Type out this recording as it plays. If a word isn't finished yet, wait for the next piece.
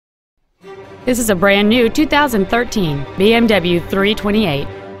This is a brand new 2013 BMW 328.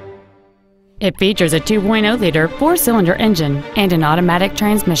 It features a 2.0-liter four-cylinder engine and an automatic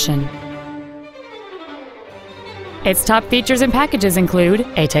transmission. Its top features and packages include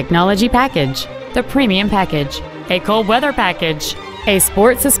a technology package, the premium package, a cold weather package, a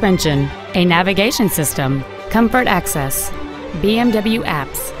sport suspension, a navigation system, comfort access, BMW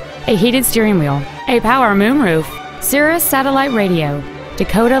apps, a heated steering wheel, a power moonroof, Sirius satellite radio,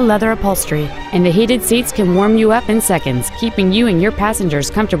 Dakota leather upholstery, and the heated seats can warm you up in seconds, keeping you and your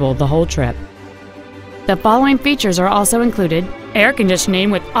passengers comfortable the whole trip. The following features are also included: air conditioning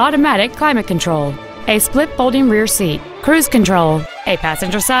with automatic climate control, a split folding rear seat, cruise control, a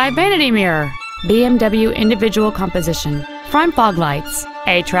passenger side vanity mirror, BMW individual composition, front fog lights,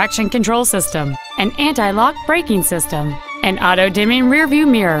 a traction control system, an anti-lock braking system, an auto-dimming rear view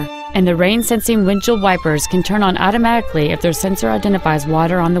mirror, and the rain-sensing windshield wipers can turn on automatically if their sensor identifies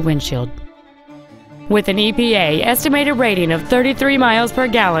water on the windshield. With an EPA estimated rating of 33 miles per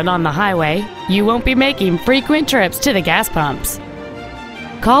gallon on the highway, you won't be making frequent trips to the gas pumps.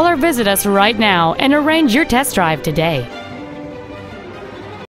 Call or visit us right now and arrange your test drive today.